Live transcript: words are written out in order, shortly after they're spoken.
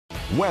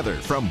Weather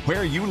from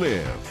where you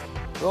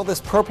live. Well,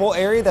 this purple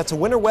area, that's a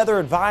winter weather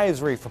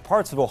advisory for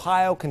parts of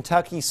Ohio,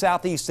 Kentucky,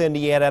 southeast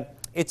Indiana.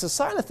 It's a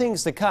sign of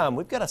things to come.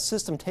 We've got a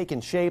system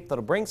taking shape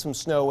that'll bring some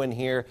snow in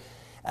here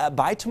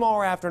by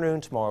tomorrow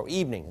afternoon, tomorrow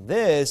evening.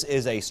 This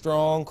is a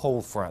strong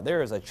cold front.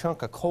 There is a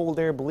chunk of cold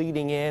air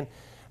bleeding in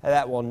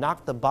that will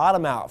knock the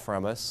bottom out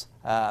from us,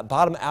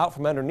 bottom out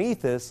from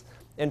underneath us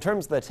in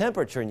terms of the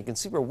temperature. And you can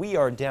see where we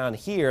are down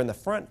here, and the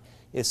front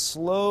is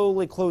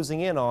slowly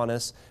closing in on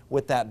us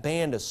with that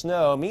band of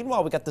snow.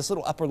 Meanwhile, we got this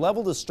little upper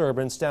level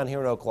disturbance down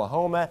here in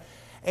Oklahoma,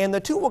 and the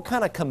two will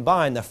kind of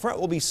combine. The front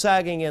will be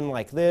sagging in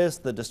like this.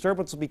 The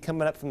disturbance will be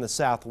coming up from the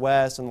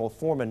southwest and will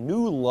form a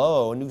new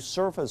low, a new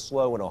surface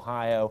low in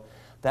Ohio.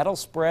 That'll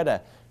spread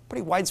a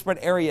pretty widespread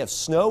area of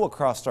snow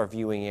across our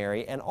viewing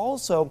area and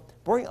also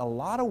bring a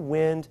lot of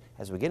wind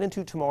as we get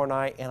into tomorrow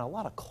night and a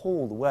lot of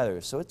cold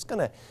weather. So it's going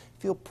to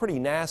feel pretty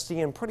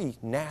nasty and pretty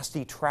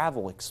nasty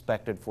travel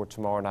expected for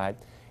tomorrow night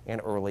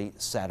and early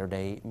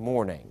Saturday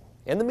morning.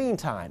 In the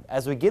meantime,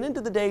 as we get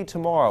into the day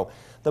tomorrow,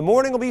 the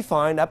morning will be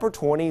fine, upper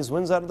 20s,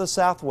 winds out of the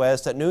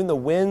southwest. At noon, the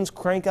winds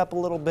crank up a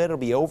little bit. It'll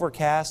be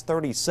overcast,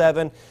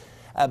 37.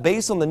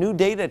 Based on the new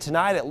data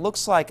tonight, it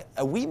looks like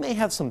we may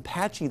have some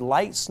patchy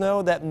light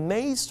snow that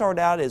may start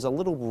out as a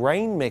little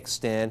rain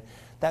mixed in.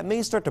 That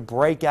may start to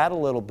break out a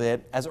little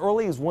bit as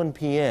early as 1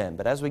 p.m.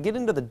 But as we get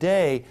into the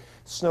day,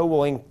 snow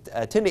will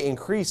tend to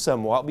increase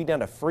somewhat. It'll be down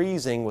to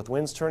freezing with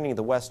winds turning to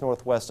the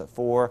west-northwest at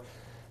 4.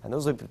 And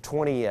those will be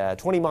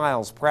 20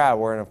 miles per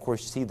hour. And of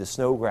course, you see the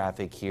snow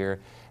graphic here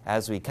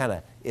as we kind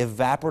of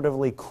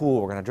evaporatively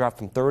cool. We're going to drop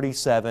from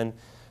 37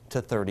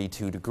 to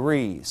 32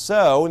 degrees.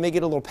 So we may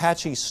get a little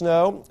patchy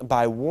snow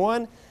by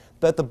 1,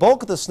 but the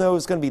bulk of the snow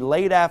is going to be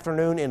late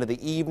afternoon into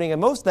the evening,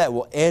 and most of that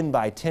will end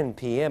by 10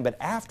 p.m. But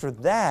after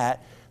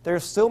that, there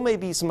still may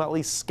be some at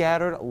least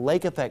scattered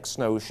lake effect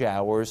snow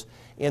showers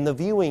in the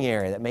viewing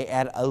area that may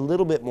add a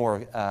little bit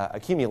more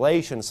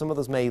accumulation. Some of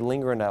those may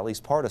linger into at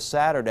least part of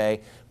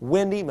Saturday.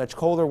 Windy, much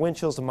colder, wind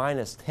chills to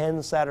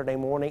 -10 Saturday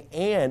morning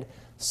and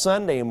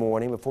Sunday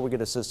morning before we get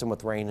a system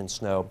with rain and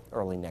snow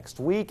early next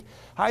week.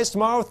 Highs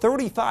tomorrow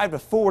 35 to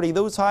 40.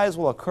 Those highs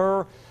will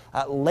occur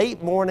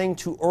late morning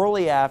to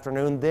early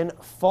afternoon, then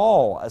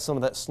fall as some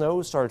of that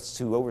snow starts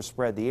to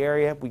overspread the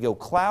area. We go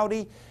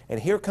cloudy, and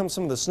here comes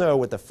some of the snow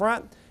with the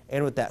front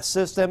and with that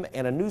system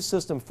and a new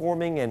system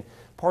forming in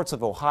parts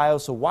of Ohio.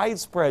 So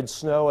widespread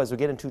snow as we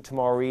get into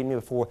tomorrow evening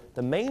before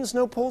the main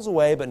snow pulls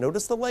away. But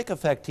notice the lake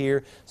effect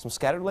here, some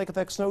scattered lake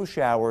effect snow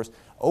showers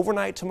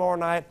overnight tomorrow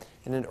night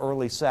and then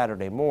early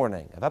Saturday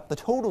morning. I've upped the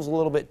totals a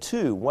little bit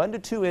too, 1 to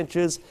 2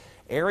 inches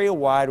area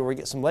wide where we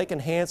get some lake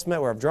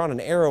enhancement, where I've drawn an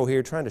arrow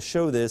here trying to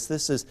show this.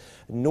 This is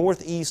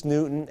northeast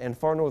Newton and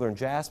far northern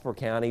Jasper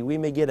County. We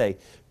may get a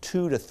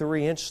 2 to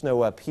 3 inch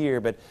snow up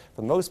here, but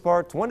for the most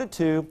part, it's 1 to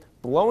 2,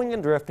 blowing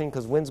and drifting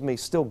because winds may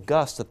still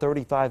gust to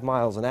 35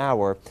 miles an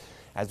hour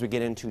as we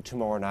get into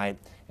tomorrow night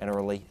and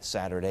early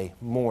Saturday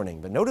morning.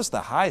 But notice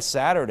the high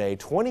Saturday,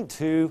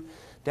 22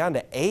 down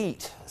to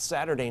 8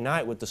 Saturday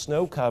night with the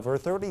snow cover,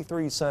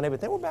 33 Sunday,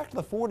 but then we're back to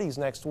the 40s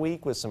next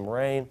week with some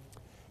rain,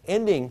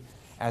 ending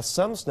as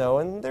some snow,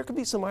 and there could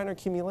be some minor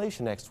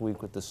accumulation next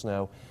week with the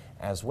snow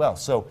as well.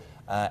 So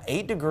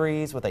 8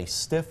 degrees with a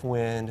stiff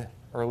wind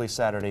early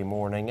Saturday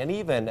morning, and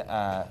even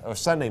or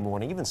Sunday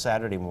morning, even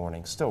Saturday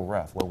morning, still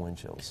rough, low wind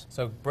chills.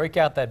 So break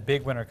out that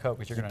big winter coat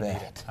because you're going to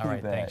need it. All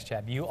right, bet. thanks,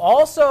 Chad. You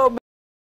also